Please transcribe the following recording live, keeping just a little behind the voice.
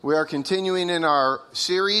We are continuing in our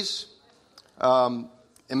series,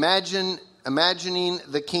 Imagining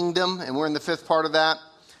the Kingdom, and we're in the fifth part of that,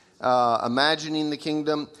 Imagining the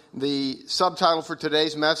Kingdom. The subtitle for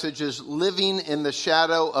today's message is Living in the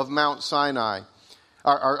Shadow of Mount Sinai.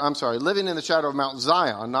 Living in the Shadow of Mount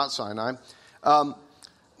Zion, not Sinai.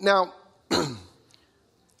 Now,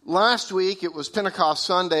 last week it was Pentecost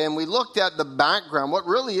Sunday, and we looked at the background. What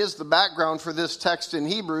really is the background for this text in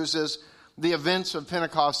Hebrews is the events of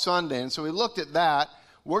Pentecost Sunday. And so we looked at that.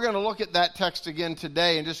 We're going to look at that text again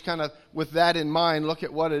today and just kind of with that in mind, look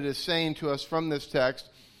at what it is saying to us from this text.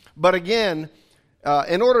 But again,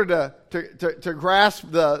 in order to grasp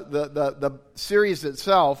the series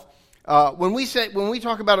itself, when we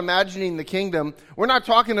talk about imagining the kingdom, we're not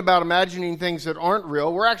talking about imagining things that aren't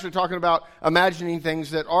real. We're actually talking about imagining things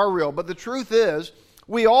that are real. But the truth is,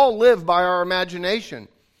 we all live by our imagination.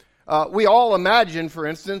 We all imagine, for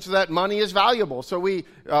instance, that money is valuable, so we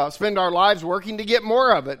spend our lives working to get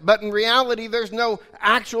more of it. But in reality, there's no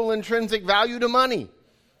actual intrinsic value to money.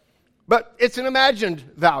 But it's an imagined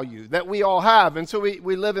value that we all have, and so we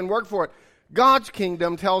live and work for it. God's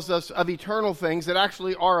kingdom tells us of eternal things that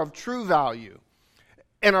actually are of true value.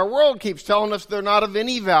 And our world keeps telling us they're not of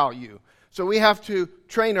any value. So we have to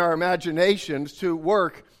train our imaginations to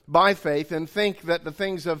work by faith and think that the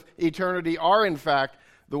things of eternity are, in fact,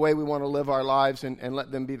 the way we want to live our lives and let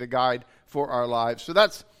them be the guide for our lives. So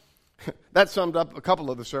that summed up a couple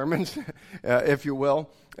of the sermons, if you will.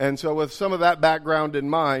 And so with some of that background in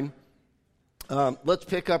mind, let's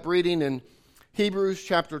pick up reading in Hebrews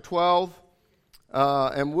chapter 12.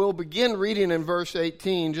 And we'll begin reading in verse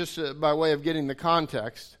 18 just by way of getting the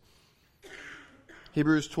context.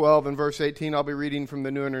 Hebrews 12 and verse 18, I'll be reading from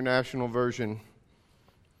the New International Version.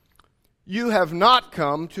 You have not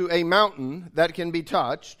come to a mountain that can be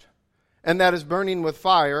touched, and that is burning with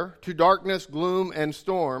fire, to darkness, gloom, and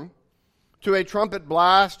storm, to a trumpet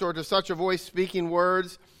blast, or to such a voice speaking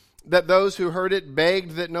words that those who heard it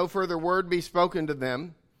begged that no further word be spoken to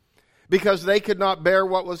them, because they could not bear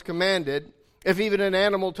what was commanded. If even an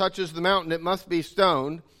animal touches the mountain, it must be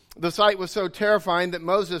stoned. The sight was so terrifying that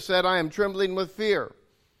Moses said, I am trembling with fear.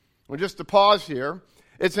 Well, just to pause here,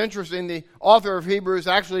 it's interesting, the author of Hebrews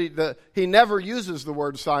actually, he never uses the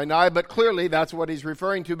word Sinai, but clearly that's what he's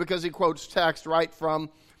referring to because he quotes text right from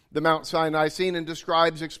the Mount Sinai scene and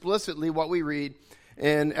describes explicitly what we read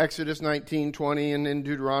in Exodus 19:20 and in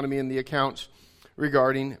Deuteronomy and the accounts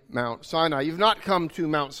regarding Mount Sinai. You've not come to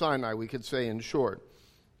Mount Sinai, we could say in short.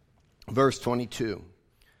 Verse 22.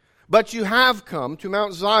 But you have come to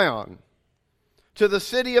Mount Zion, to the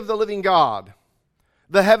city of the living God,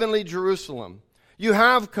 the heavenly Jerusalem. You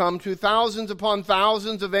have come to thousands upon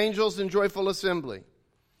thousands of angels in joyful assembly,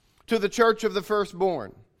 to the church of the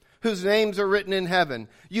firstborn, whose names are written in heaven.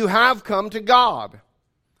 You have come to God,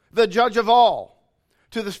 the judge of all,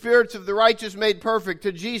 to the spirits of the righteous made perfect,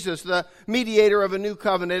 to Jesus, the mediator of a new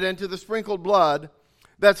covenant, and to the sprinkled blood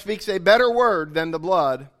that speaks a better word than the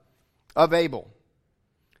blood of Abel.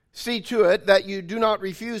 See to it that you do not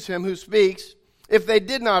refuse him who speaks. If they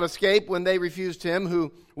did not escape when they refused him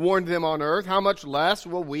who warned them on earth, how much less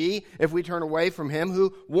will we if we turn away from him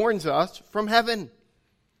who warns us from heaven?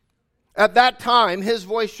 At that time his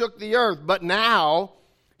voice shook the earth, but now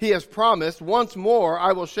he has promised, once more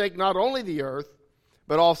I will shake not only the earth,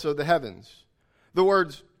 but also the heavens. The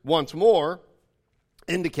words once more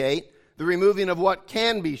indicate the removing of what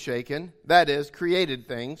can be shaken, that is, created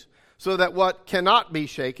things, so that what cannot be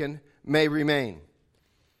shaken may remain.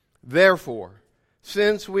 Therefore,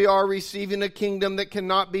 since we are receiving a kingdom that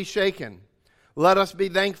cannot be shaken, let us be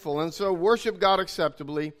thankful and so worship God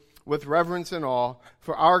acceptably with reverence and awe,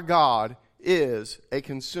 for our God is a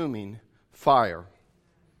consuming fire.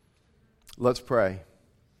 Let's pray.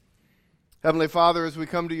 Heavenly Father, as we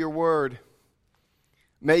come to your word,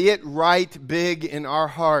 may it write big in our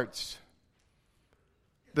hearts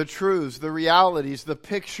the truths, the realities, the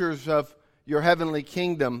pictures of your heavenly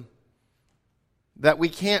kingdom that we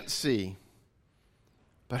can't see.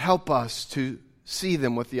 But help us to see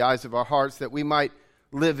them with the eyes of our hearts, that we might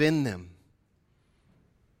live in them.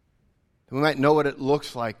 That we might know what it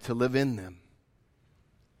looks like to live in them.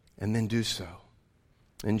 And then do so.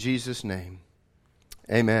 In Jesus' name,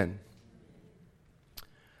 amen.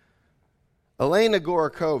 Elena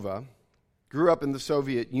Gorokova grew up in the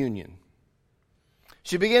Soviet Union.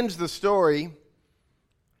 She begins the story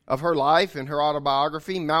of her life in her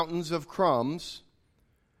autobiography, Mountains of Crumbs,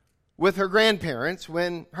 with her grandparents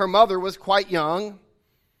when her mother was quite young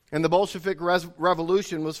and the Bolshevik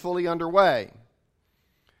Revolution was fully underway.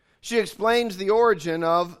 She explains the origin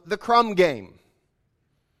of the crumb game,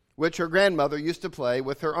 which her grandmother used to play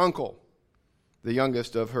with her uncle. the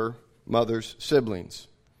youngest of her mother's siblings.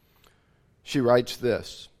 She writes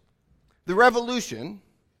this: "The revolution,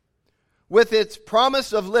 with its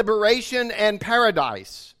promise of liberation and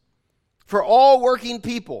paradise for all working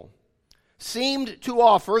people, seemed to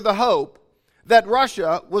offer the hope that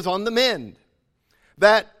Russia was on the mend,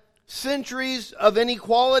 that centuries of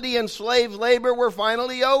inequality and slave labor were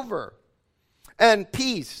finally over, and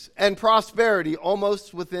peace and prosperity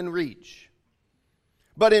almost within reach.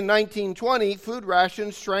 But in 1920, food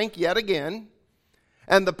rations shrank yet again,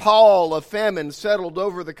 and the pall of famine settled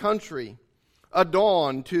over the country, a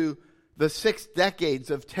dawn to the 6 decades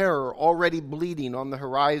of terror already bleeding on the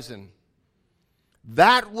horizon.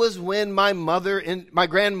 That was when my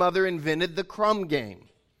grandmother invented the crumb game.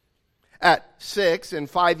 At 6 and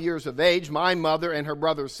 5 years of age, my mother and her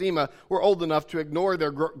brother Seema were old enough to ignore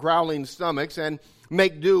their growling stomachs and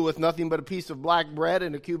make do with nothing but a piece of black bread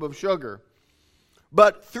and a cube of sugar.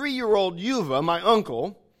 But 3-year-old Yuva, my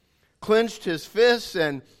uncle, clenched his fists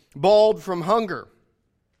and bawled from hunger.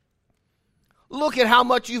 "Look at how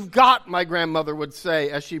much you've got," my grandmother would say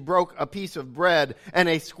as she broke a piece of bread and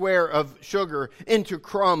a square of sugar into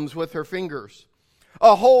crumbs with her fingers.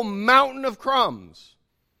 "A whole mountain of crumbs."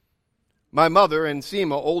 My mother and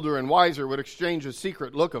Seema, older and wiser, would exchange a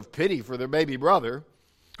secret look of pity for their baby brother,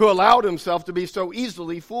 who allowed himself to be so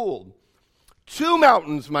easily fooled. "2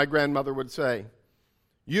 mountains," my grandmother would say.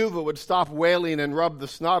 Yuva would stop wailing and rub the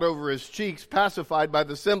snot over his cheeks, pacified by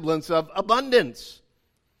the semblance of abundance.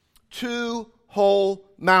 2 whole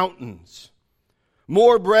mountains.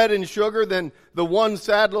 More bread and sugar than the one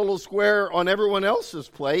sad little square on everyone else's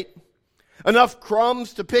plate. Enough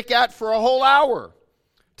crumbs to pick at for a whole hour,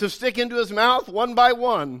 to stick into his mouth one by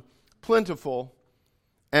one, plentiful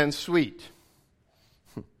and sweet.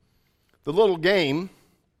 The little game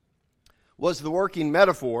was the working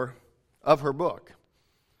metaphor of her book.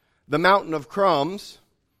 The mountain of crumbs,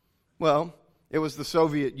 well, it was the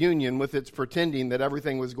Soviet Union with its pretending that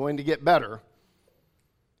everything was going to get better.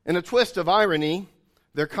 In a twist of irony,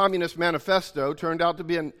 their communist manifesto turned out to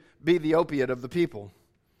be the opiate of the people.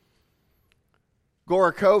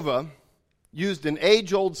 Gorokova used an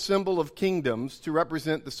age-old symbol of kingdoms to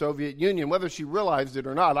represent the Soviet Union. Whether she realized it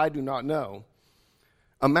or not, I do not know.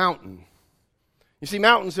 A mountain. You see,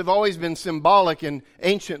 mountains have always been symbolic in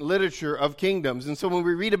ancient literature of kingdoms. And so when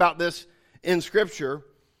we read about this in Scripture,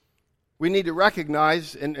 we need to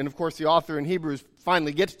recognize, and of course the author in Hebrews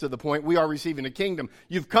finally gets to the point, we are receiving a kingdom.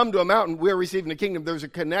 You've come to a mountain, we are receiving a kingdom. There's a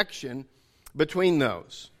connection between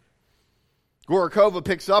those. Gorokova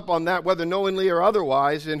picks up on that, whether knowingly or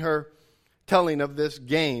otherwise, in her telling of this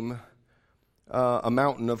game, A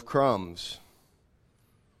Mountain of Crumbs.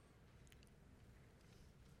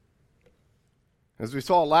 As we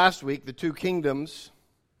saw last week, the 2 kingdoms,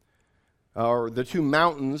 or the 2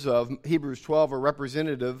 mountains of Hebrews 12, are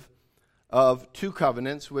representative of 2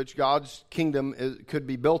 covenants which God's kingdom could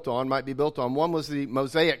be built on, might be built on. One was the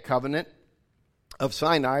Mosaic covenant of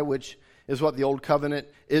Sinai, which is what the Old Covenant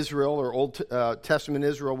Israel or Old Testament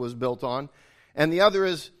Israel was built on. And the other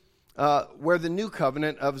is where the new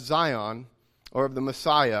covenant of Zion, or of the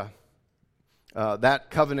Messiah,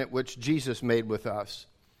 that covenant which Jesus made with us.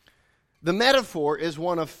 The metaphor is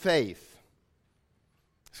one of faith.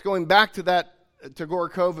 It's going back to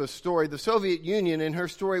Gorokova's story. The Soviet Union, in her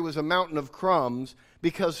story, was a mountain of crumbs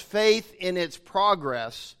because faith in its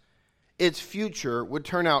progress, its future, would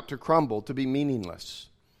turn out to crumble, to be meaningless.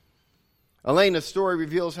 Elena's story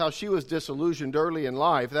reveals how she was disillusioned early in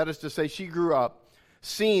life. That is to say, she grew up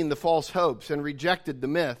seeing the false hopes and rejected the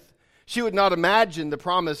myth. She would not imagine the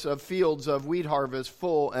promise of fields of wheat harvest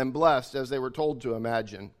full and blessed as they were told to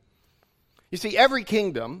imagine. You see, every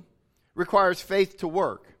kingdom requires faith to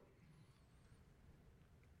work.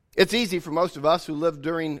 It's easy for most of us who lived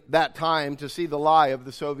during that time to see the lie of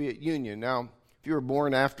the Soviet Union. Now, if you were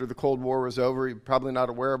born after the Cold War was over, you're probably not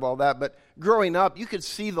aware of all that. But growing up, you could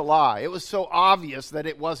see the lie. It was so obvious that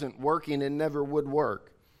it wasn't working and never would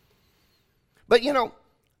work. But,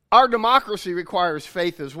 our democracy requires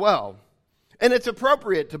faith as well. And it's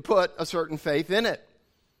appropriate to put a certain faith in it.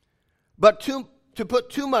 But to put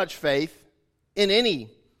too much faith in any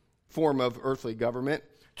form of earthly government,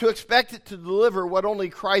 to expect it to deliver what only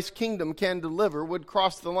Christ's kingdom can deliver, would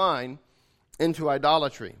cross the line into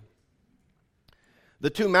idolatry. The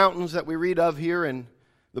 2 mountains that we read of here in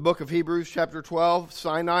the book of Hebrews, chapter 12,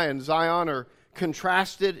 Sinai and Zion, are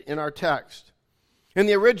contrasted in our text. In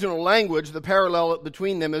the original language, the parallel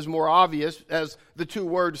between them is more obvious, as the 2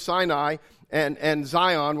 words Sinai and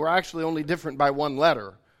Zion were actually only different by 1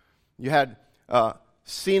 letter. You had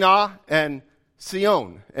Sinai and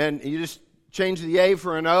Sion, and you just change the A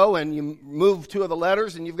for an O, and you move 2 of the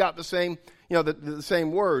letters, and you've got the same the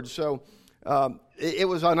same word. So it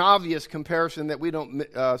was an obvious comparison that we don't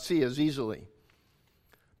see as easily.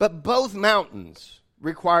 But both mountains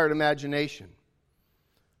required imagination.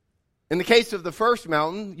 In the case of the first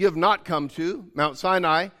mountain you have not come to, Mount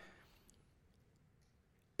Sinai,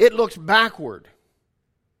 it looks backward,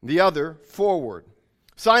 the other forward.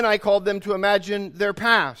 Sinai called them to imagine their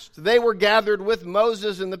past. They were gathered with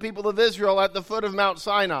Moses and the people of Israel at the foot of Mount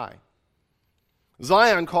Sinai.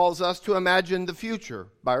 Zion calls us to imagine the future,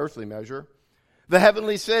 by earthly measure, the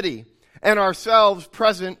heavenly city, and ourselves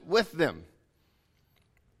present with them.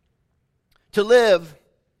 To live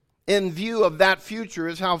in view of that future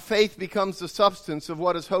is how faith becomes the substance of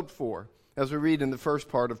what is hoped for, as we read in the first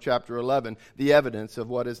part of chapter 11, the evidence of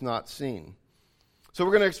what is not seen. So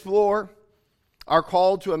we're going to explore our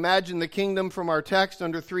call to imagine the kingdom from our text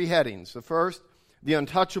under three headings. The first, the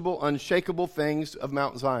untouchable, unshakable things of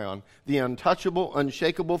Mount Zion. The untouchable,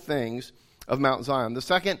 unshakable things of Mount Zion. The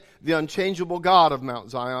second, the unchangeable God of Mount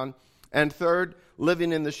Zion. And third,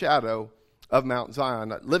 living in the shadow of Mount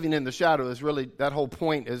Zion. Living in the shadow is really, that whole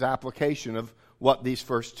point is application of what these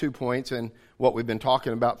first 2 points and what we've been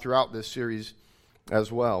talking about throughout this series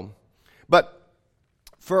as well. But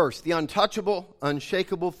first, the untouchable,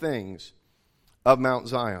 unshakable things of Mount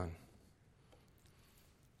Zion.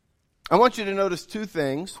 I want you to notice two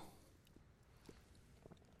things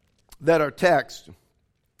that our text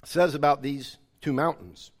says about these two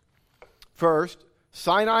mountains. First,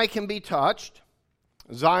 Sinai can be touched,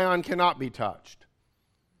 Zion cannot be touched.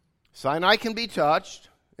 Sinai can be touched.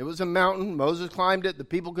 It was a mountain. Moses climbed it. The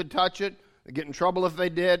people could touch it. They'd get in trouble if they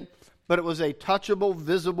did. But it was a touchable,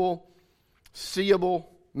 visible,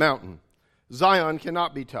 seeable mountain. Zion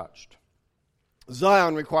cannot be touched.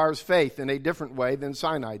 Zion requires faith in a different way than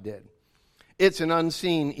Sinai did. It's an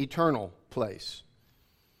unseen, eternal place.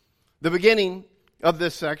 The beginning of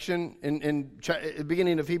this section, in the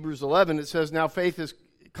beginning of Hebrews 11, it says, now faith is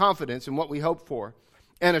confidence in what we hope for,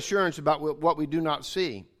 and assurance about what we do not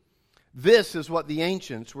see. This is what the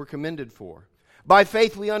ancients were commended for. By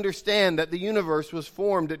faith we understand that the universe was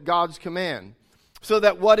formed at God's command, so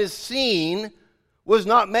that what is seen was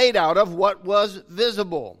not made out of what was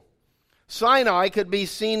visible. Sinai could be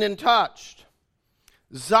seen and touched.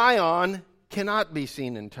 Zion cannot be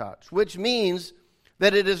seen and touched, which means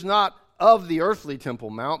that it is not of the earthly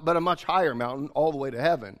Temple Mount, but a much higher mountain all the way to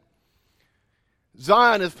heaven.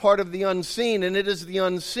 Zion is part of the unseen, and it is the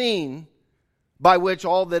unseen by which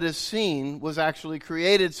all that is seen was actually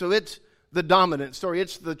created. So it's the dominant story.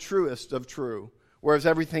 It's the truest of true, whereas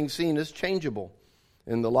everything seen is changeable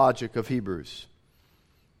in the logic of Hebrews.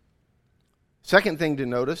 Second thing to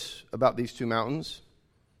notice about these two mountains,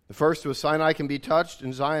 the first was Sinai can be touched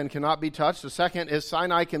and Zion cannot be touched. The second is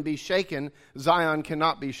Sinai can be shaken, Zion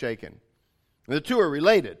cannot be shaken. The two are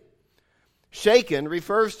related. Shaken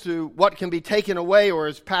refers to what can be taken away or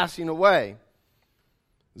is passing away.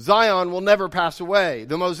 Zion will never pass away.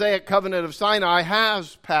 The Mosaic covenant of Sinai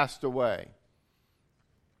has passed away.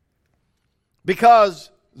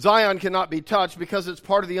 Because Zion cannot be touched, because it's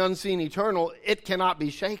part of the unseen eternal, it cannot be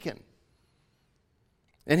shaken.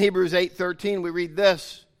 In Hebrews 8:13 we read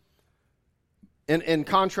this, in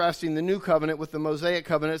contrasting the new covenant with the Mosaic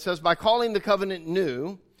covenant. It says, by calling the covenant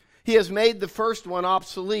new, he has made the first one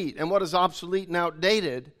obsolete, and what is obsolete and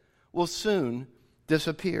outdated will soon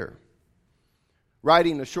disappear.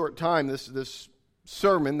 Writing a short time, this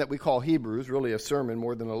sermon that we call Hebrews, really a sermon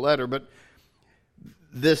more than a letter, but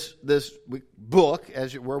this book,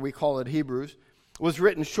 as it were, we call it Hebrews, was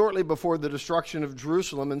written shortly before the destruction of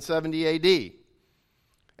Jerusalem in 70 A.D.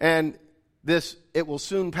 And this, it will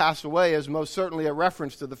soon pass away, is most certainly a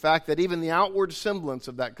reference to the fact that even the outward semblance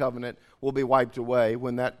of that covenant will be wiped away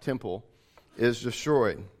when that temple is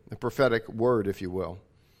destroyed. The prophetic word, if you will.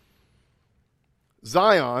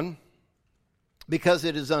 Zion, because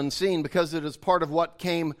it is unseen, because it is part of what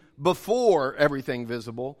came before everything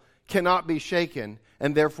visible, cannot be shaken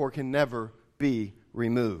and therefore can never be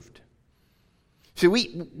removed. See,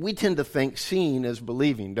 we tend to think seeing is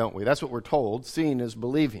believing, don't we? That's what we're told. Seeing is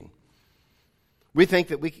believing. We think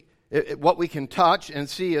that what we can touch and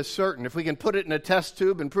see is certain. If we can put it in a test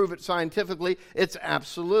tube and prove it scientifically, it's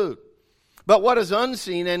absolute. But what is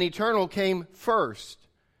unseen and eternal came first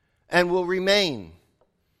and will remain.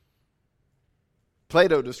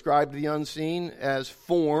 Plato described the unseen as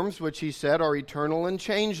forms, which he said are eternal and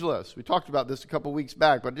changeless. We talked about this a couple weeks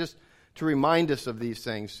back, but just to remind us of these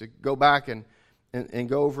things, to go back and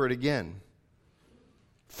go over it again.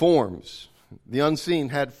 Forms. The unseen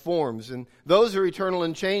had forms, and those are eternal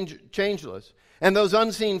and changeless. And those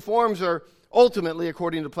unseen forms are ultimately,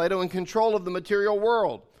 according to Plato, in control of the material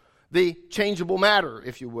world, the changeable matter,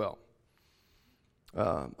 if you will.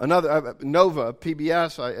 Nova,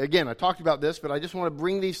 PBS, I talked about this, but I just want to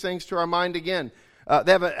bring these things to our mind again.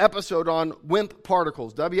 They have an episode on WIMP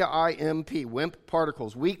particles, W-I-M-P, WIMP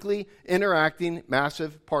particles, weakly interacting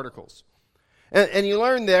massive particles. And you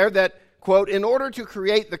learn there that, quote, in order to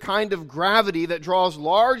create the kind of gravity that draws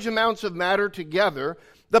large amounts of matter together,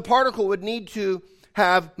 the particle would need to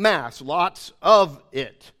have mass, lots of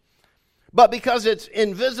it. But because it's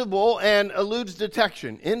invisible and eludes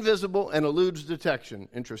detection,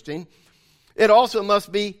 interesting, it also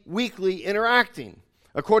must be weakly interacting.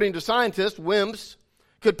 According to scientists, WIMPs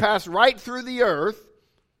could pass right through the earth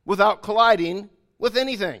without colliding with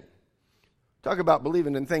anything. Talk about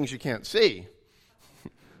believing in things you can't see.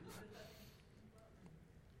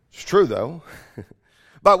 It's true, though.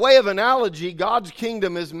 By way of analogy, God's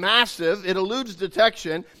kingdom is massive, it eludes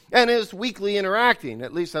detection, and is weakly interacting.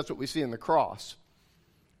 At least that's what we see in the cross.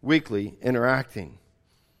 Weakly interacting.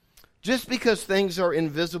 Just because things are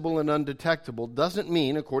invisible and undetectable doesn't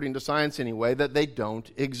mean, according to science anyway, that they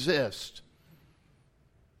don't exist.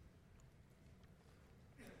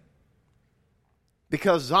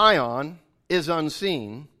 Because Zion is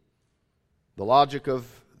unseen, the logic of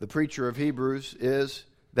the preacher of Hebrews is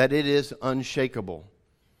that it is unshakable.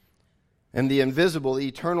 And the invisible,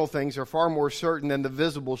 eternal things are far more certain than the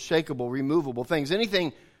visible, shakable, removable things.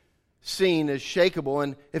 Anything seen is shakable,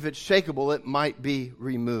 and if it's shakable, it might be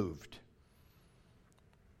removed.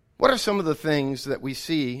 What are some of the things that we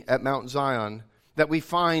see at Mount Zion, that we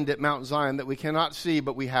find at Mount Zion, that we cannot see,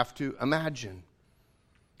 but we have to imagine?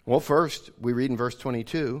 Well, first, we read in verse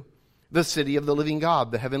 22, the city of the living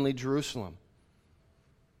God, the heavenly Jerusalem.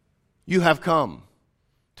 You have come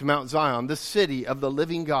to Mount Zion, the city of the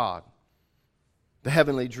living God, the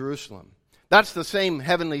heavenly Jerusalem. That's the same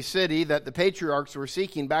heavenly city that the patriarchs were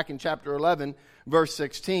seeking back in chapter 11, verse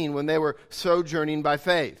 16, when they were sojourning by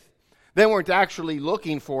faith. They weren't actually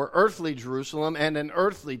looking for earthly Jerusalem and an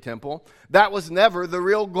earthly temple. That was never the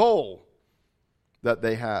real goal that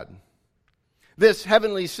they had. This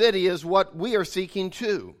heavenly city is what we are seeking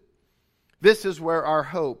too. This is where our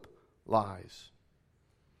hope lies.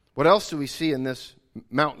 What else do we see in this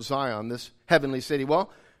Mount Zion, this heavenly city?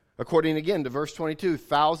 Well, according again to verse 22,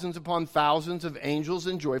 thousands upon thousands of angels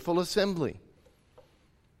in joyful assembly.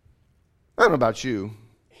 I don't know about you,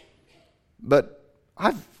 but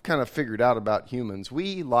I've kind of figured out about humans.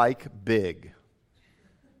 We like big.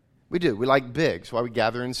 We do. We like big. That's why we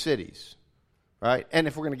gather in cities, right? And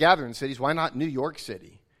if we're going to gather in cities, why not New York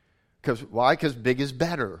City? Why? Because big is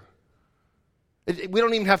better. We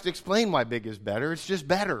don't even have to explain why big is better. It's just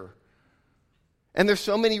better. And there's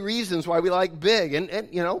so many reasons why we like big. And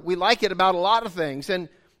you know, we like it about a lot of things. And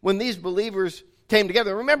when these believers came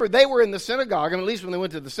together, remember, they were in the synagogue. I mean, at least when they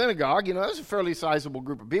went to the synagogue, you know, that was a fairly sizable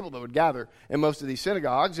group of people that would gather in most of these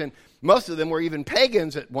synagogues. And most of them were even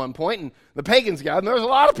pagans at one point. And the pagans gathered. And there was a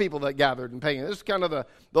lot of people that gathered in pagans. This is kind of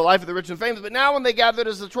the life of the rich and famous. But now when they gathered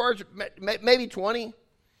as a church, maybe 20. A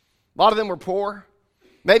lot of them were poor.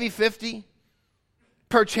 Maybe 50.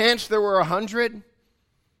 Perchance there were 100.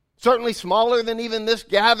 Certainly smaller than even this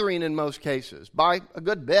gathering in most cases, by a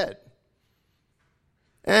good bit.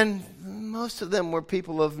 And most of them were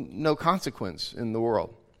people of no consequence in the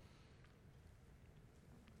world.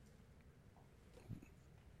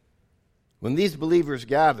 When these believers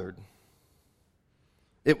gathered,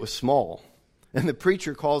 it was small. And the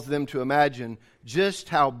preacher calls them to imagine just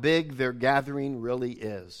how big their gathering really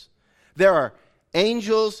is. There are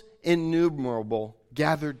angels innumerable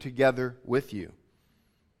gathered together with you.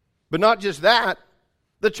 But not just that,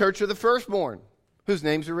 the church of the firstborn, whose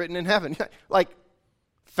names are written in heaven. Like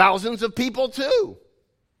thousands of people too.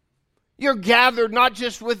 You're gathered not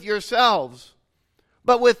just with yourselves,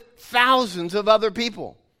 but with thousands of other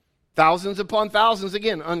people. Thousands upon thousands,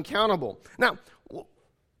 again, uncountable. Now,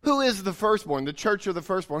 who is the firstborn? The church of the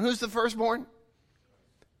firstborn. Who's the firstborn?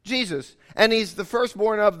 Jesus. And he's the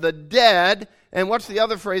firstborn of the dead. And what's the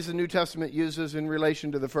other phrase the New Testament uses in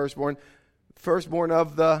relation to the firstborn? Firstborn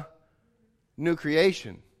of the new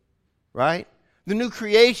creation, right? The new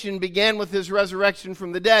creation began with his resurrection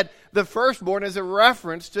from the dead. The firstborn is a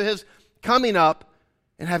reference to his coming up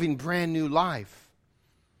and having brand new life.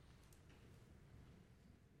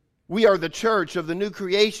 We are the church of the new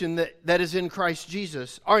creation that is in Christ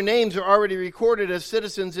Jesus. Our names are already recorded as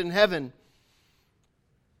citizens in heaven.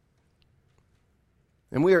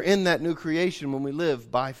 And we are in that new creation when we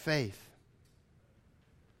live by faith.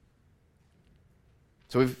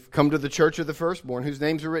 So we've come to the church of the firstborn, whose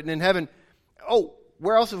names are written in heaven. Oh,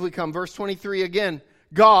 where else have we come? Verse 23 again.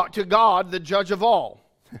 To God, the judge of all.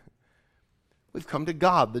 We've come to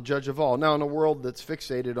God, the judge of all. Now, in a world that's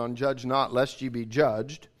fixated on judge not, lest ye be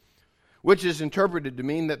judged, which is interpreted to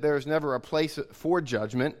mean that there is never a place for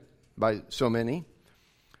judgment by so many.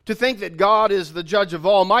 To think that God is the judge of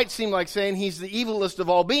all might seem like saying he's the evilest of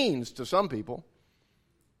all beings to some people.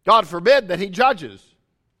 God forbid that he judges.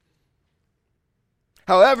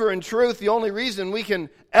 However, in truth, the only reason we can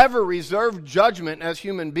ever reserve judgment as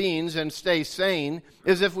human beings and stay sane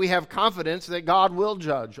is if we have confidence that God will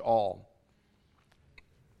judge all.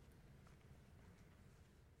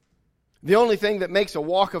 The only thing that makes a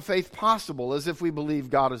walk of faith possible is if we believe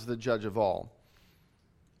God is the judge of all.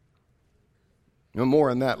 No more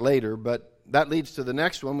on that later, but that leads to the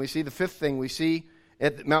next one. We see the fifth thing we see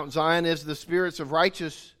at Mount Zion is the spirits of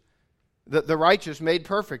righteous, the righteous made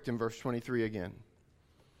perfect in verse 23 again.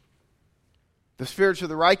 The spirits of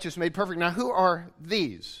the righteous made perfect. Now, who are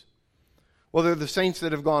these? Well, they're the saints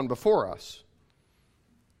that have gone before us.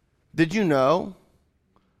 Did you know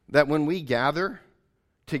that when we gather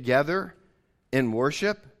together in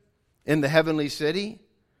worship in the heavenly city,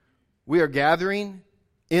 we are gathering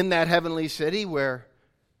in that heavenly city where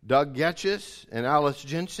Doug Getches and Alice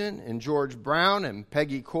Jensen and George Brown and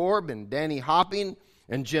Peggy Korb and Danny Hopping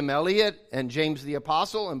and Jim Elliott and James the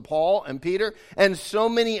Apostle and Paul and Peter and so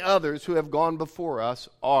many others who have gone before us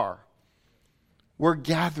are. We're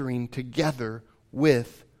gathering together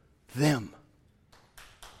with them.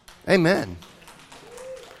 Amen.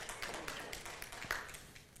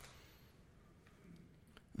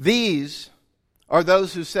 These are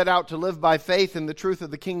those who set out to live by faith in the truth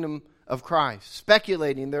of the kingdom of Christ,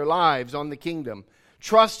 speculating their lives on the kingdom,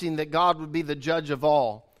 trusting that God would be the judge of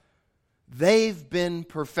all. They've been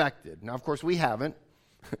perfected. Now, of course, we haven't,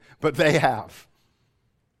 but they have.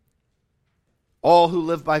 All who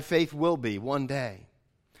live by faith will be one day.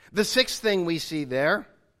 The sixth thing we see there,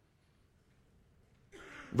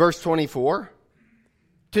 verse 24,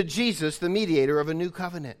 to Jesus, the mediator of a new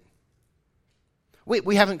covenant.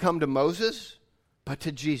 We haven't come to Moses, but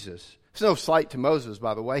to Jesus. It's no slight to Moses,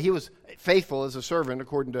 by the way. He was faithful as a servant,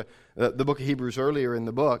 according to the book of Hebrews earlier in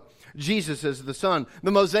the book. Jesus is the Son.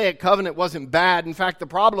 The Mosaic covenant wasn't bad. In fact, the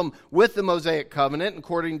problem with the Mosaic covenant,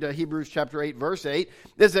 according to Hebrews chapter 8, verse 8,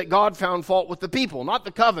 is that God found fault with the people. Not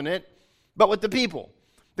the covenant, but with the people.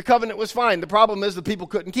 The covenant was fine. The problem is the people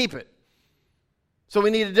couldn't keep it. So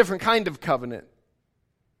we need a different kind of covenant.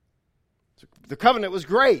 The covenant was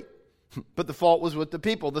great, but the fault was with the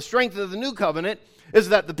people. The strength of the new covenant is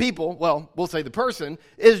that the people, well, we'll say the person,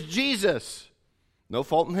 is Jesus. No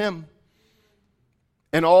fault in him.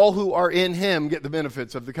 And all who are in him get the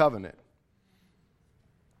benefits of the covenant.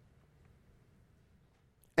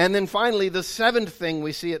 And then finally, the seventh thing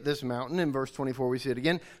we see at this mountain, in verse 24 we see it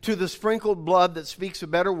again, to the sprinkled blood that speaks a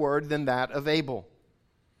better word than that of Abel.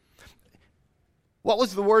 What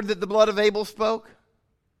was the word that the blood of Abel spoke?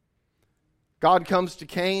 God comes to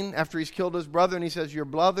Cain after he's killed his brother and he says, your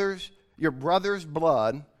brother's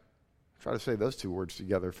blood, try to say those two words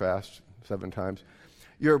together fast 7 times.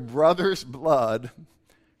 Your brother's blood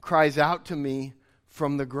cries out to me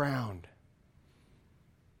from the ground.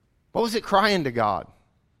 What was it crying to God?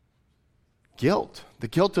 Guilt. The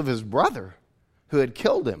guilt of his brother who had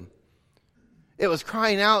killed him. It was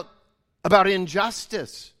crying out about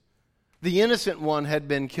injustice. The innocent one had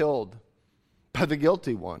been killed by the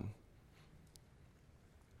guilty one.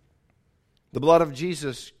 The blood of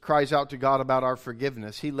Jesus cries out to God about our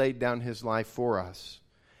forgiveness. He laid down his life for us.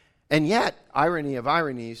 And yet, irony of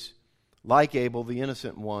ironies, like Abel, the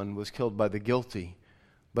innocent one was killed by the guilty.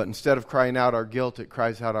 But instead of crying out our guilt, it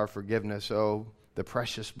cries out our forgiveness. Oh, the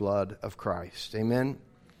precious blood of Christ. Amen?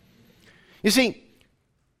 You see,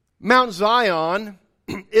 Mount Zion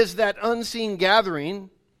is that unseen gathering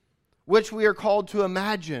which we are called to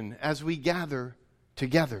imagine as we gather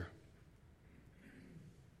together.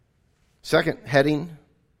 Second heading,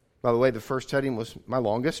 by the way, the first heading was my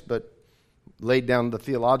longest, but laid down the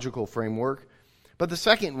theological framework. But the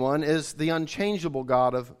second one is the unchangeable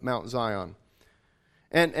God of Mount Zion.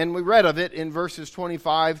 And we read of it in verses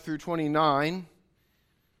 25 through 29.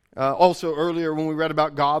 Also earlier when we read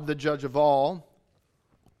about God, the judge of all.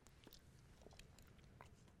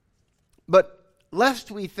 But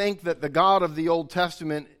lest we think that the God of the Old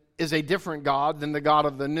Testament is a different God than the God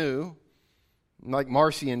of the New, like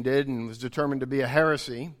Marcion did and was determined to be a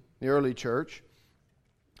heresy, the early church.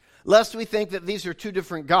 Lest we think that these are two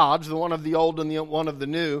different gods, the one of the old and the one of the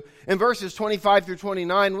new. In verses 25 through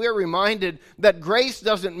 29, we are reminded that grace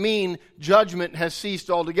doesn't mean judgment has ceased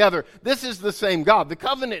altogether. This is the same God. The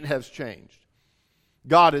covenant has changed.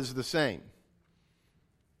 God is the same.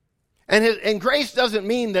 And grace doesn't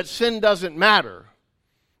mean that sin doesn't matter.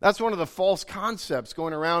 That's one of the false concepts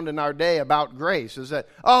going around in our day about grace, is that,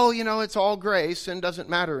 it's all grace, sin doesn't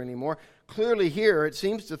matter anymore. clearly here it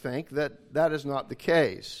seems to think that that is not the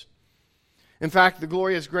case. In fact, the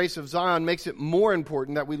glorious grace of Zion makes it more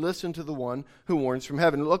important that we listen to the one who warns from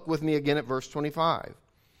heaven. Look with me again at verse 25.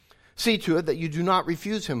 See to it that you do not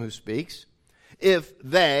refuse him who speaks. If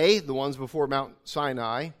they, the ones before Mount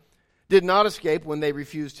Sinai, did not escape when they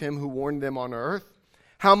refused him who warned them on earth,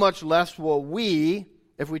 how much less will we,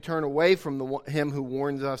 if we turn away from him who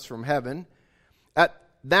warns us from heaven? At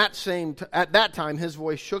that time his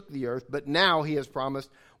voice shook the earth, but now he has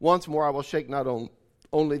promised, once more I will shake not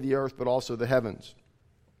only the earth, but also the heavens.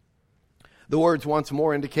 The words once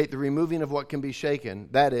more indicate the removing of what can be shaken,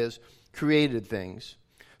 that is, created things,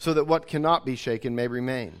 so that what cannot be shaken may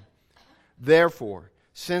remain. Therefore,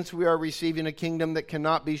 since we are receiving a kingdom that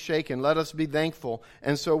cannot be shaken, let us be thankful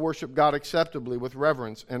and so worship God acceptably with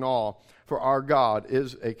reverence and awe, for our God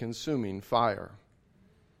is a consuming fire.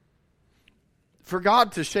 For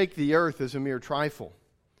God to shake the earth is a mere trifle.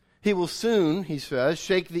 He will soon, he says,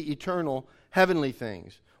 shake the eternal heavenly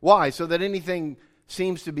things. Why? So that anything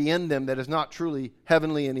seems to be in them that is not truly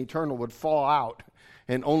heavenly and eternal would fall out,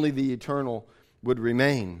 and only the eternal would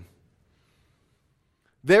remain.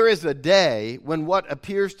 There is a day when what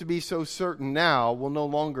appears to be so certain now will no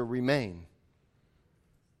longer remain.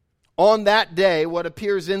 On that day, what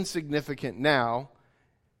appears insignificant now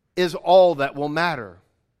is all that will matter.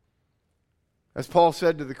 As Paul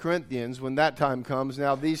said to the Corinthians, when that time comes,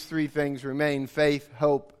 now these three things remain: faith,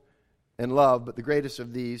 hope, and love, but the greatest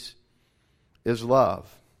of these is love.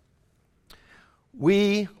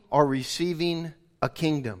 We are receiving a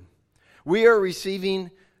kingdom. We are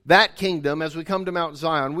receiving that kingdom as we come to Mount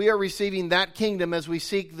Zion. We are receiving that kingdom as we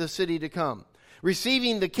seek the city to come.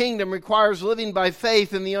 Receiving the kingdom requires living by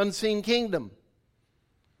faith in the unseen kingdom.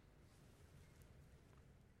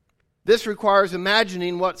 This requires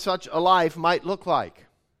imagining what such a life might look like.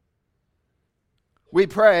 We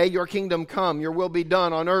pray, your kingdom come, your will be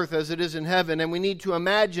done on earth as it is in heaven, and we need to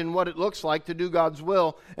imagine what it looks like to do God's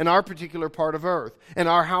will in our particular part of earth, in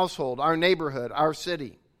our household, our neighborhood, our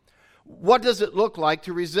city. What does it look like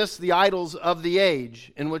to resist the idols of the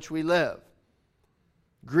age in which we live?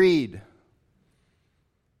 Greed,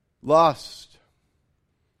 lust,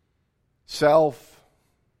 self,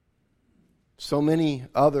 so many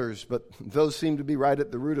others, but those seem to be right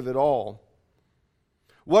at the root of it all.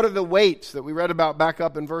 What are the weights that we read about back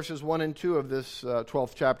up in verses 1 and 2 of this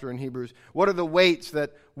 12th chapter in Hebrews? What are the weights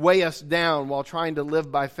that weigh us down while trying to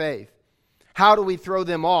live by faith? How do we throw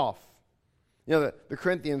them off? You know, the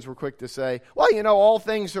Corinthians were quick to say, well, all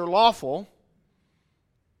things are lawful.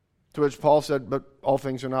 To which Paul said, but all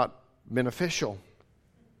things are not beneficial.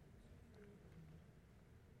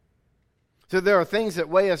 So there are things that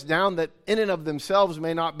weigh us down that in and of themselves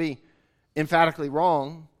may not be emphatically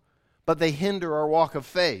wrong, but they hinder our walk of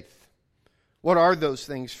faith. What are those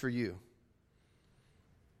things for you?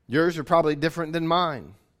 Yours are probably different than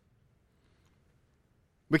mine.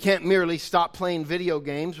 We can't merely stop playing video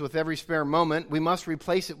games with every spare moment. We must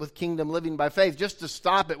replace it with kingdom living by faith. Just to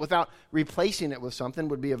stop it without replacing it with something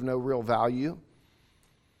would be of no real value.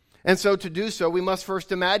 And so to do so, we must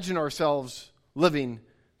first imagine ourselves living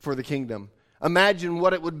for the kingdom. Imagine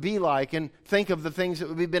what it would be like and think of the things that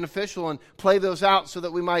would be beneficial and play those out so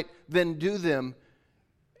that we might then do them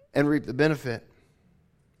and reap the benefit.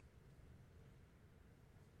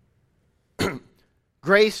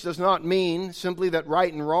 Grace does not mean simply that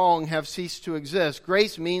right and wrong have ceased to exist.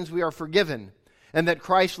 Grace means we are forgiven and that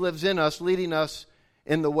Christ lives in us, leading us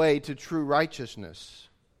in the way to true righteousness.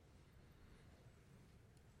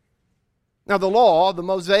 Now the law, the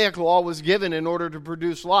Mosaic law, was given in order to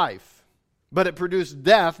produce life, but it produced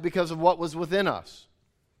death because of what was within us.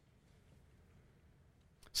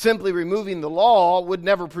 Simply removing the law would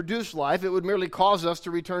never produce life. It would merely cause us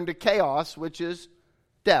to return to chaos, which is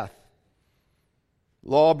death.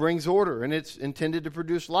 Law brings order, and it's intended to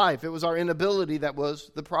produce life. It was our inability that was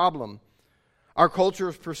the problem. Our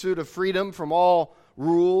culture's pursuit of freedom from all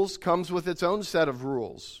rules comes with its own set of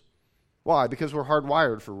rules. Why? Because we're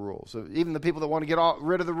hardwired for rules. Even the people that want to get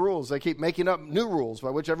rid of the rules, they keep making up new rules by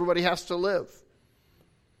which everybody has to live.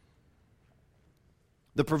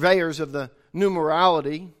 The purveyors of the new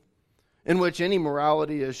morality, in which any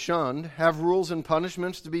morality is shunned, have rules and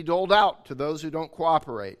punishments to be doled out to those who don't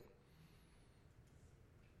cooperate.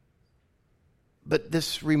 But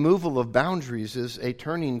this removal of boundaries is a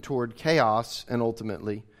turning toward chaos and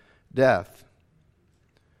ultimately death.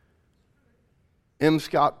 M.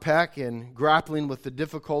 Scott Peck, in grappling with the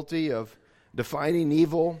difficulty of defining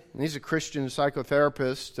evil, and he's a Christian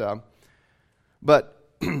psychotherapist, but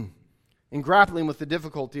in grappling with the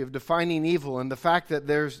difficulty of defining evil and the fact that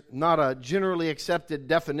there's not a generally accepted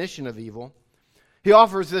definition of evil, He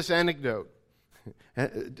offers this anecdote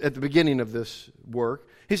at the beginning of this work.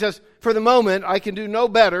 He says, "For the moment, I can do no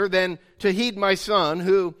better than to heed my son,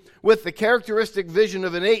 who, with the characteristic vision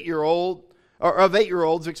of an 8-year-old, or of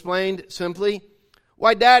 8-year-olds, explained simply,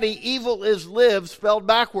 'Why, Daddy, evil is live spelled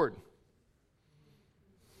backward.'"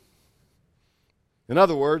 In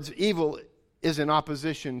other words, evil is in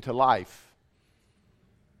opposition to life.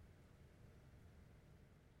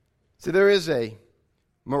 So there is a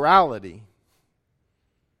morality,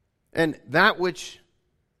 and that which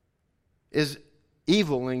is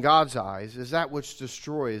evil in God's eyes is that which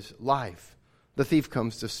destroys life. The thief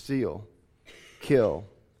comes to steal, kill,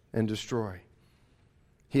 and destroy.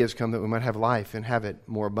 He has come that we might have life and have it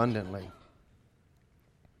more abundantly.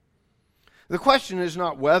 The question is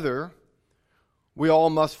not whether we all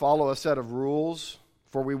must follow a set of rules,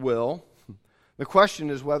 for we will. The question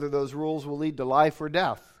is whether those rules will lead to life or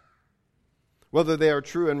death, whether they are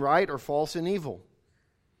true and right or false and evil.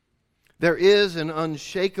 There is an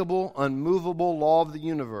unshakable, unmovable law of the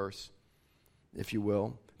universe, if you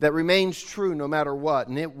will, that remains true no matter what,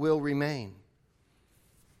 and it will remain.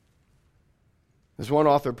 As one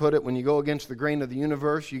author put it, when you go against the grain of the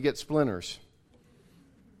universe, you get splinters.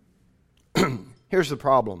 Here's the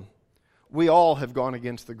problem. We all have gone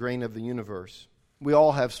against the grain of the universe. We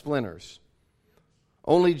all have splinters.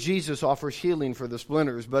 Only Jesus offers healing for the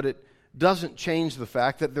splinters, but it doesn't change the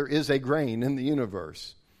fact that there is a grain in the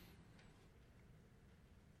universe.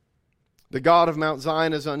 The God of Mount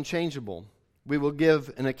Zion is unchangeable. We will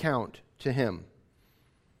give an account to Him.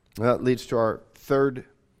 That leads to our third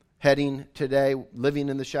heading today, living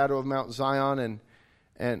in the shadow of Mount Zion.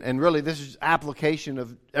 And really this is application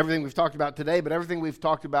of everything we've talked about today, but everything we've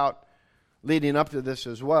talked about leading up to this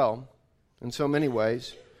as well, in so many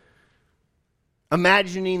ways.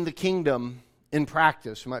 Imagining the kingdom in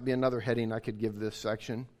practice might be another heading I could give this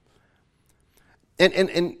section.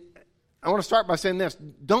 And I want to start by saying this.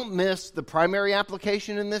 Don't miss the primary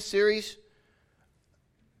application in this series.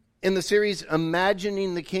 In the series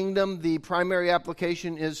Imagining the Kingdom, the primary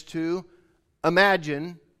application is to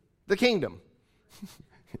imagine the kingdom.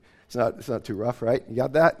 It's not too rough, right? You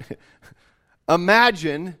got that?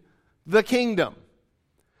 Imagine the kingdom.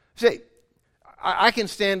 See, I can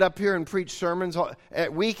stand up here and preach sermons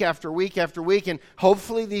week after week after week, and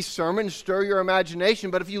hopefully these sermons stir your imagination.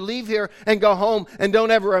 But if you leave here and go home and don't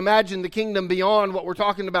ever imagine the kingdom beyond what we're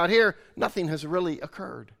talking about here, nothing has really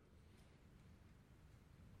occurred.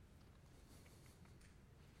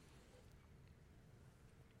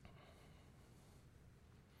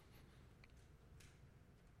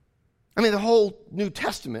 I mean, the whole New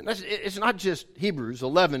Testament, it's not just Hebrews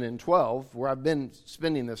 11 and 12, where I've been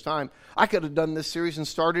spending this time. I could have done this series and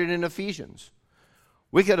started in Ephesians.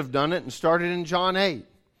 We could have done it and started in John 8.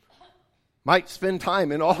 Might spend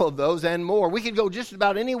time in all of those and more. We could go just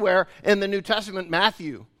about anywhere in the New Testament.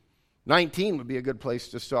 Matthew 19 would be a good place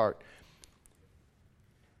to start.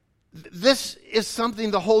 This is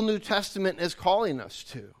something the whole New Testament is calling us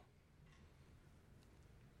to.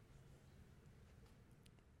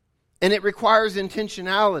 And it requires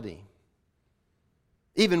intentionality,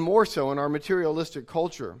 even more so in our materialistic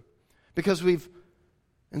culture, because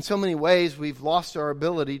in so many ways, we've lost our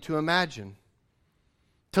ability to imagine,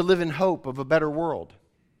 to live in hope of a better world,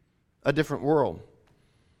 a different world.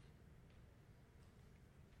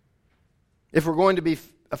 If we're going to be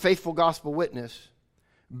a faithful gospel witness,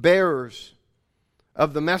 bearers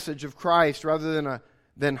of the message of Christ rather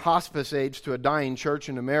than hospice aides to a dying church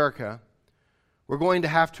in America, we're going to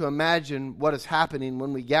have to imagine what is happening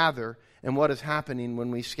when we gather and what is happening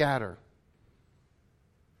when we scatter.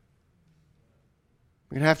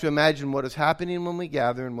 We're going to have to imagine what is happening when we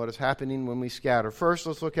gather and what is happening when we scatter. First,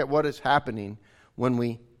 let's look at what is happening when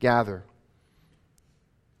we gather.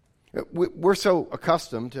 We're so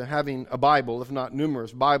accustomed to having a Bible, if not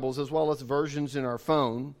numerous Bibles, as well as versions in our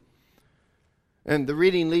phone, and the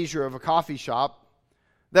reading leisure of a coffee shop,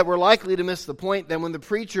 that we're likely to miss the point that when the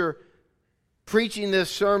preacher preaching this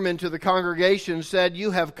sermon to the congregation said,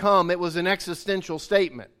 "You have come," it was an existential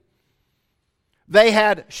statement. They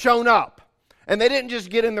had shown up. And they didn't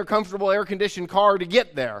just get in their comfortable air-conditioned car to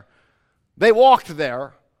get there. They walked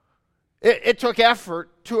there. It took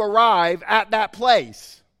effort to arrive at that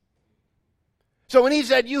place. So when he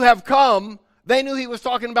said, "You have come," they knew he was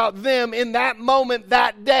talking about them in that moment,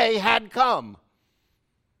 that day had come.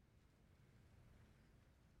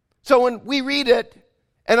 So when we read it,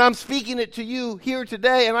 and I'm speaking it to you here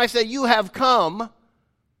today, and I say, "You have come,"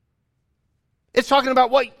 it's talking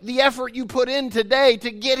about what the effort you put in today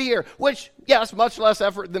to get here, which, yes, much less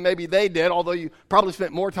effort than maybe they did, although you probably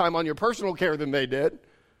spent more time on your personal care than they did,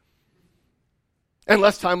 and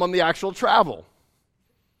less time on the actual travel.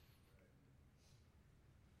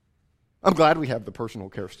 I'm glad we have the personal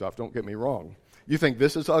care stuff, don't get me wrong. You think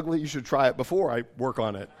this is ugly? You should try it before I work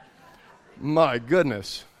on it. My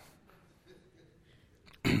goodness.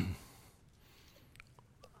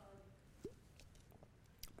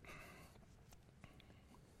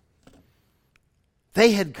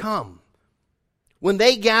 They had come. When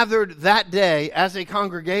they gathered that day as a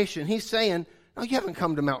congregation, he's saying, no, you haven't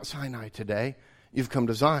come to Mount Sinai today. You've come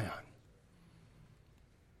to Zion.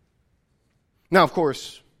 Now, of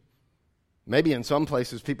course, maybe in some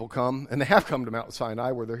places people come, and they have come to Mount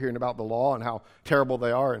Sinai where they're hearing about the law and how terrible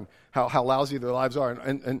they are and how lousy their lives are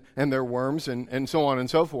and their worms and so on and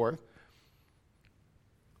so forth.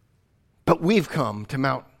 But we've come to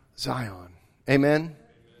Mount Zion. Amen?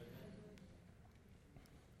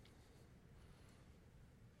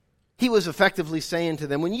 He was effectively saying to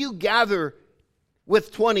them, when you gather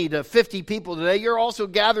with 20 to 50 people today, you're also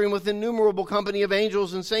gathering with an innumerable company of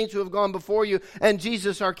angels and saints who have gone before you, and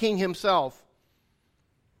Jesus, our King himself,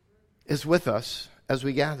 is with us as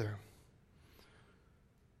we gather.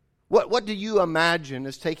 What do you imagine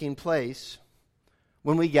is taking place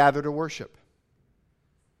when we gather to worship?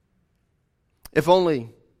 If you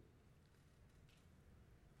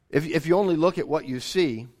only look at what you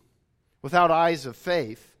see without eyes of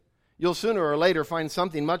faith, you'll sooner or later find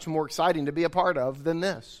something much more exciting to be a part of than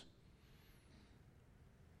this.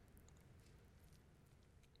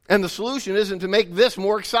 And the solution isn't to make this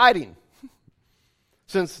more exciting,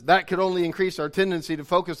 since that could only increase our tendency to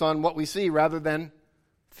focus on what we see rather than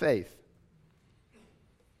faith.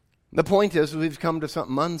 The point is, we've come to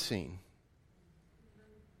something unseen.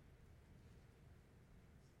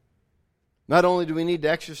 Not only do we need to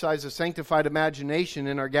exercise a sanctified imagination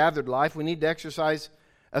in our gathered life, we need to exercise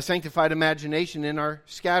a sanctified imagination in our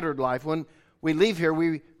scattered life. When we leave here,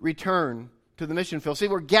 we return to the mission field. See,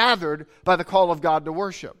 we're gathered by the call of God to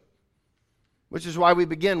worship, which is why we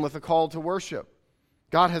begin with a call to worship.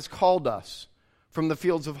 God has called us from the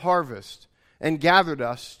fields of harvest and gathered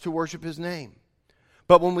us to worship his name.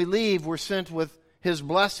 But when we leave, we're sent with his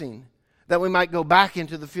blessing that we might go back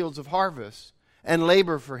into the fields of harvest and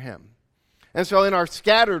labor for him. And so in our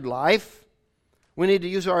scattered life, we need to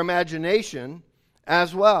use our imagination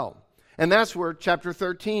as well. And that's where chapter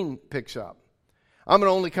 13 picks up. I'm going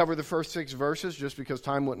to only cover the first 6 verses just because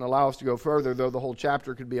time wouldn't allow us to go further, though the whole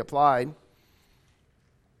chapter could be applied.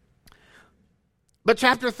 But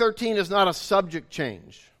chapter 13 is not a subject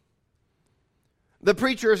change. The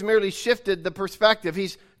preacher has merely shifted the perspective.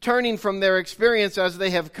 He's turning from their experience as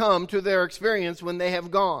they have come to their experience when they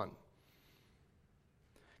have gone.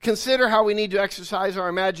 Consider how we need to exercise our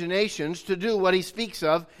imaginations to do what he speaks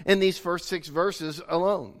of in these first 6 verses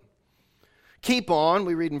alone. Keep on,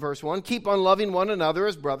 we read in verse 1, keep on loving one another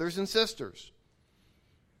as brothers and sisters.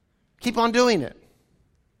 Keep on doing it.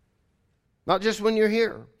 Not just when you're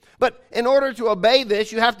here. But in order to obey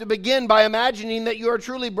this, you have to begin by imagining that you are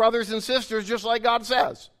truly brothers and sisters, just like God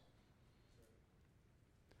says.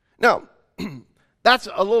 Now, that's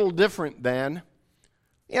a little different than,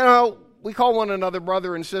 we call one another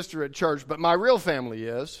brother and sister at church, but my real family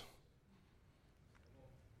is.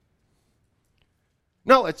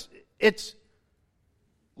 No, it's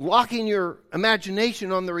locking your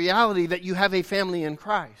imagination on the reality that you have a family in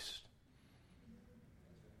Christ.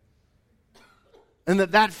 And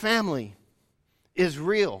that family is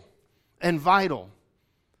real and vital.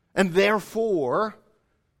 And therefore,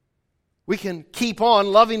 we can keep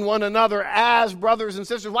on loving one another as brothers and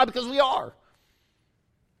sisters. Why? Because we are.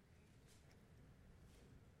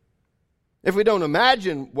 If we don't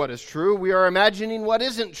imagine what is true, we are imagining what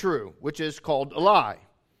isn't true, which is called a lie.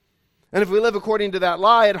 And if we live according to that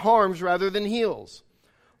lie, it harms rather than heals.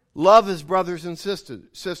 Love is brothers and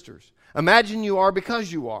sisters. Imagine you are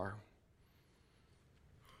because you are.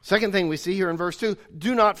 Second thing we see here in verse 2,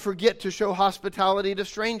 do not forget to show hospitality to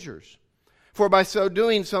strangers. For by so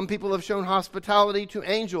doing, some people have shown hospitality to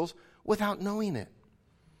angels without knowing it.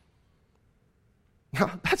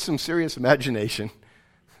 Now, that's some serious imagination.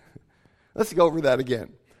 Let's go over that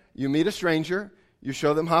again. You meet a stranger, you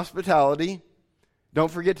show them hospitality. Don't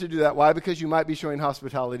forget to do that. Why? Because you might be showing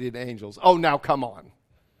hospitality to angels. Oh, now come on.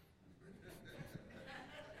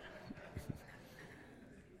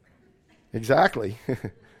 Exactly.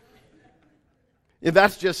 Yeah,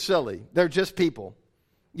 that's just silly. They're just people.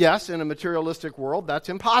 Yes, in a materialistic world, that's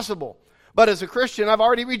impossible. But as a Christian, I've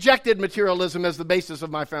already rejected materialism as the basis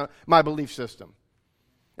of my belief system.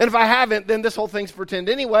 And if I haven't, then this whole thing's pretend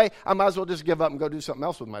anyway. I might as well just give up and go do something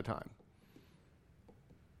else with my time.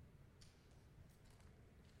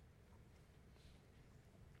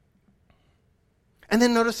 And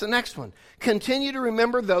then notice the next one. Continue to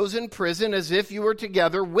remember those in prison as if you were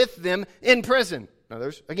together with them in prison. Now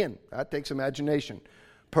again, that takes imagination.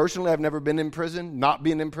 Personally, I've never been in prison. Not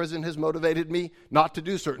being in prison has motivated me not to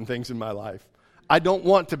do certain things in my life. I don't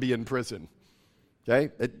want to be in prison.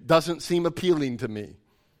 Okay? It doesn't seem appealing to me.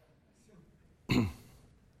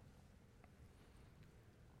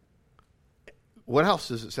 What else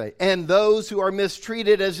does it say? And those who are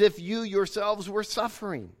mistreated as if you yourselves were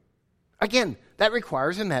suffering. Again, that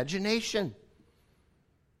requires imagination.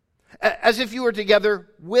 As if you were together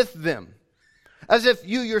with them. As if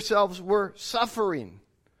you yourselves were suffering.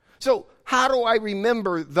 So, how do I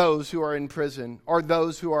remember those who are in prison or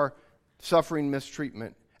those who are suffering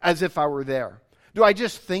mistreatment as if I were there? Do I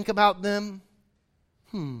just think about them?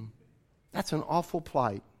 That's an awful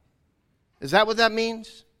plight. Is that what that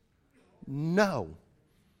means? No.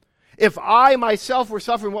 If I myself were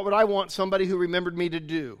suffering, what would I want somebody who remembered me to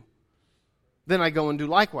do? Then I go and do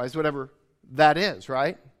likewise, whatever that is,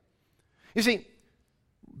 right? You see,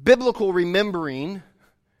 biblical remembering,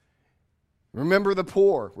 remember the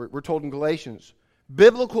poor, we're told in Galatians.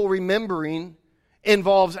 Biblical remembering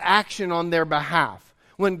involves action on their behalf.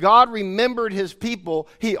 When God remembered His people,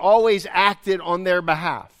 He always acted on their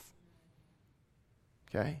behalf.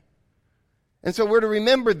 Okay? And so we're to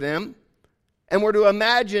remember them, and we're to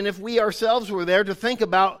imagine if we ourselves were there to think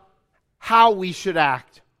about how we should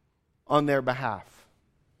act on their behalf.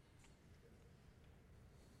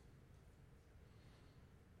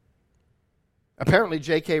 Apparently,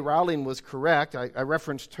 J.K. Rowling was correct. I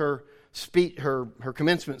referenced her speech, her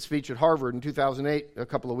commencement speech at Harvard in 2008 a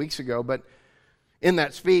couple of weeks ago, but in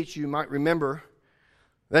that speech, you might remember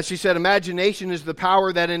that she said, imagination is the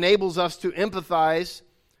power that enables us to empathize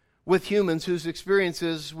with humans whose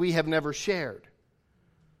experiences we have never shared.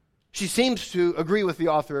 She seems to agree with the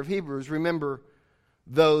author of Hebrews. Remember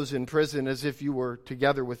those in prison as if you were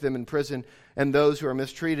together with them in prison, and those who are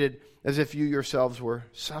mistreated as if you yourselves were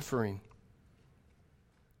suffering.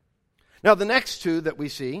 Now, the next two that we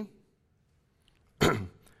see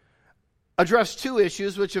address two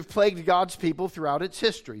issues which have plagued God's people throughout its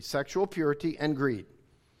history: sexual purity and greed.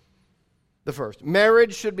 The first,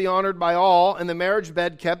 marriage should be honored by all, and the marriage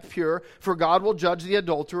bed kept pure, for God will judge the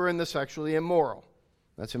adulterer and the sexually immoral.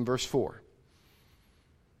 That's in verse 4.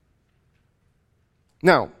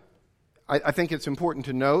 Now, I think it's important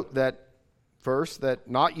to note that, first, that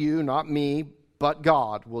not you, not me, but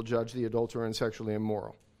God will judge the adulterer and sexually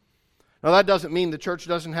immoral. Now, that doesn't mean the church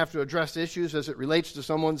doesn't have to address issues as it relates to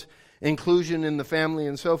someone's inclusion in the family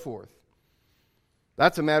and so forth.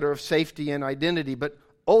 That's a matter of safety and identity, but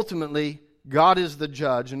ultimately, God is the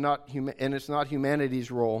judge, and it's not humanity's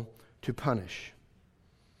role to punish.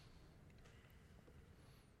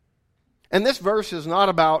 And this verse is not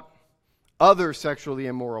about other sexually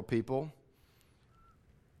immoral people.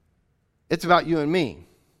 It's about you and me.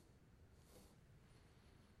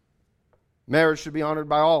 Marriage should be honored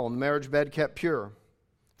by all, and the marriage bed kept pure,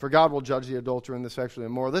 for God will judge the adulterer and the sexually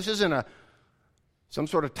immoral. This isn't some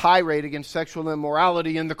sort of tirade against sexual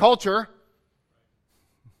immorality in the culture.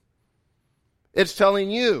 It's telling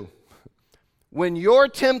you, when you're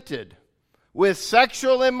tempted with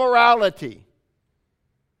sexual immorality,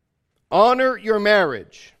 honor your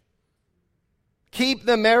marriage. Keep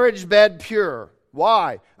the marriage bed pure.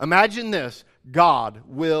 Why? Imagine this. God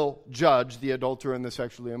will judge the adulterer and the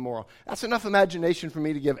sexually immoral. That's enough imagination for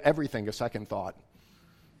me to give everything a second thought.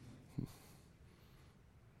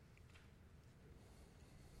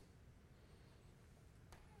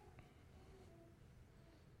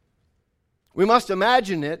 We must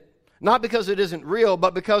imagine it, not because it isn't real,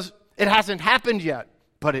 but because it hasn't happened yet,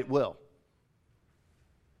 but it will.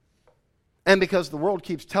 And because the world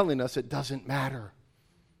keeps telling us it doesn't matter.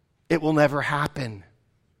 It will never happen.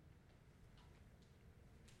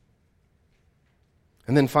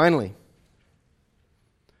 And then finally,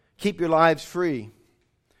 keep your lives free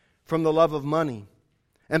from the love of money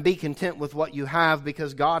and be content with what you have,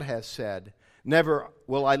 because God has said, never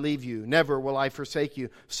will I leave you, never will I forsake you.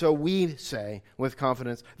 So we say with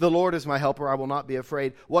confidence, the Lord is my helper, I will not be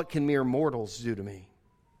afraid. What can mere mortals do to me?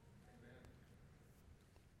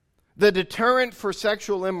 The deterrent for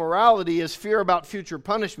sexual immorality is fear about future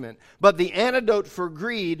punishment, but the antidote for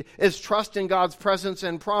greed is trust in God's presence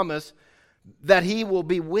and promise that He will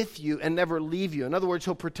be with you and never leave you. In other words,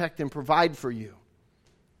 He'll protect and provide for you.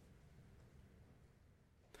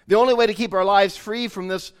 The only way to keep our lives free from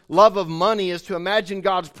this love of money is to imagine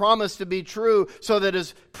God's promise to be true, so that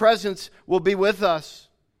His presence will be with us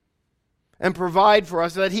and provide for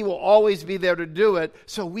us, that He will always be there to do it,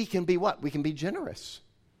 so we can be what? We can be generous.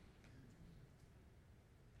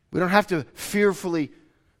 We don't have to fearfully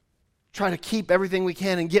try to keep everything we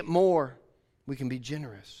can and get more. We can be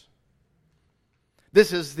generous.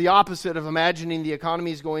 This is the opposite of imagining the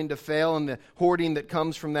economy is going to fail and the hoarding that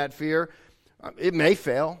comes from that fear. It may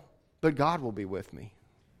fail, but God will be with me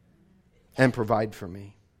and provide for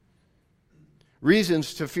me.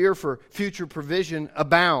 Reasons to fear for future provision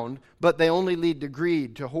abound, but they only lead to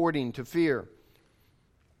greed, to hoarding, to fear.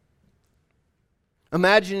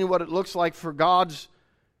 Imagining what it looks like for God's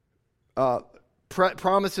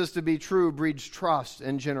promises to be true breeds trust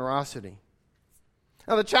and generosity.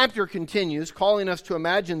 Now the chapter continues, calling us to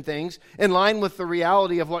imagine things in line with the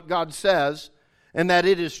reality of what God says, and that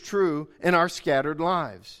it is true in our scattered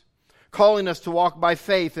lives. Calling us to walk by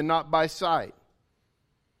faith and not by sight.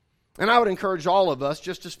 And I would encourage all of us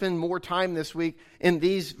just to spend more time this week in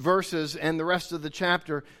these verses and the rest of the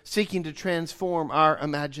chapter seeking to transform our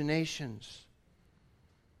imaginations.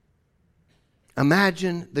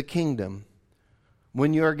 Imagine the kingdom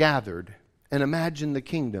when you're gathered, and imagine the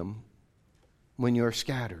kingdom when you're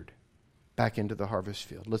scattered back into the harvest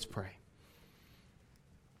field. Let's pray.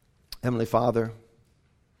 Heavenly Father,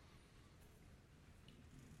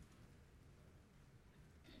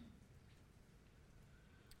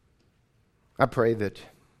 I pray that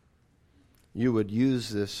you would use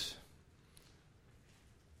this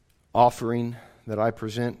offering that I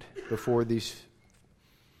present before these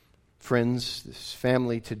friends, this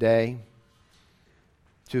family today,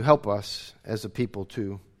 to help us as a people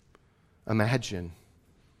to imagine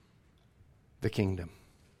the kingdom.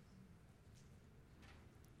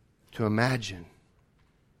 To imagine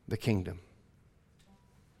the kingdom.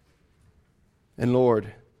 And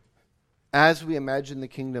Lord, as we imagine the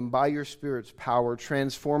kingdom, by your Spirit's power,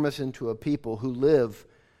 transform us into a people who live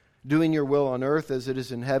doing your will on earth as it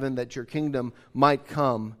is in heaven, that your kingdom might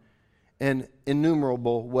come in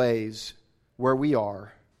innumerable ways where we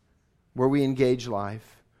are, where we engage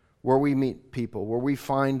life, where we meet people, where we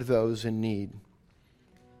find those in need.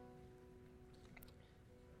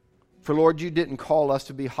 For Lord, you didn't call us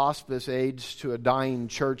to be hospice aides to a dying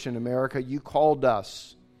church in America. You called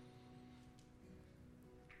us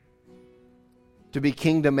to be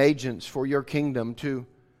kingdom agents for your kingdom, to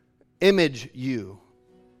image you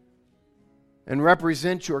and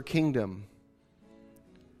represent your kingdom,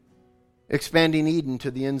 expanding Eden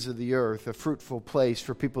to the ends of the earth, a fruitful place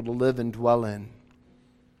for people to live and dwell in.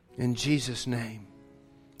 In Jesus' name,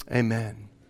 amen.